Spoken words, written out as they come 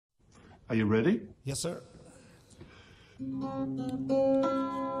Are you ready? Yes, sir.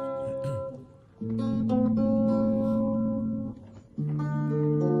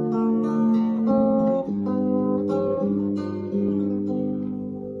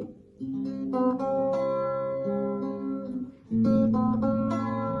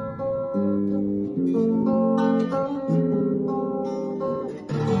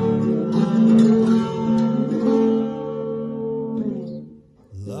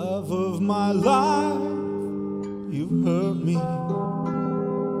 Love of my life, you've hurt me,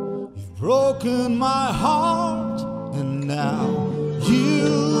 you've broken my heart, and now you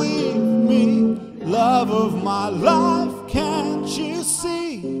leave me. Love of my life, can't you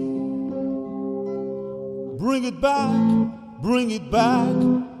see? Bring it back,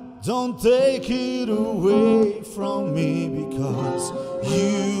 don't take it away from me, because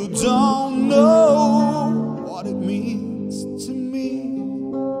you don't know what it means to me.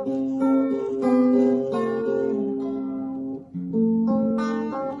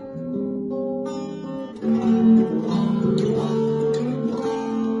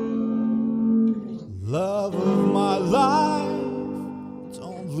 Love of my life,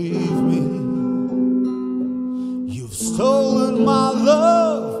 don't leave me. You've stolen my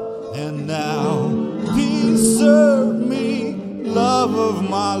love and now desert me. Love of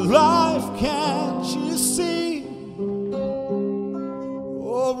my life, can't you see?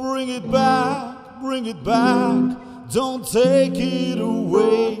 Oh, bring it back, don't take it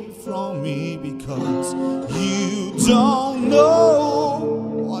away from me, because you don't know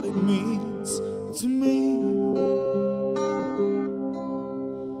what it means to me.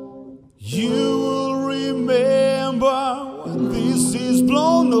 You will remember when this is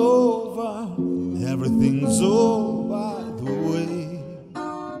blown over, everything's all by the way.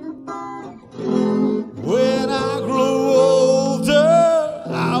 When I grow older,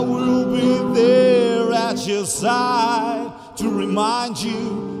 I will be there at your side to remind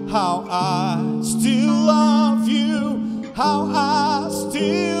you how I still love you, how I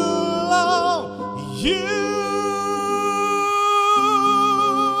still love you.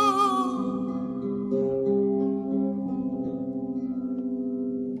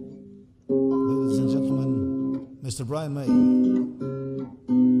 Ladies and gentlemen, Mr. Brian May.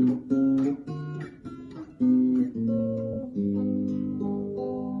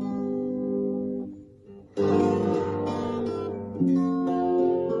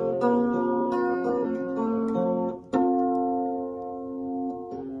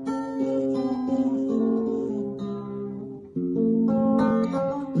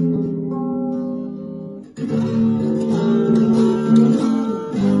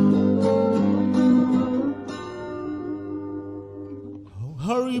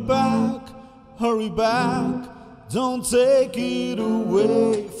 Hurry back, don't take it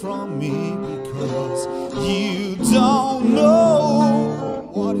away from me, because you don't know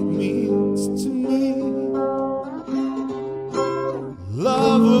what it means to me.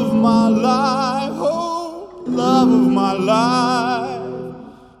 Love of my life, oh, love of my life.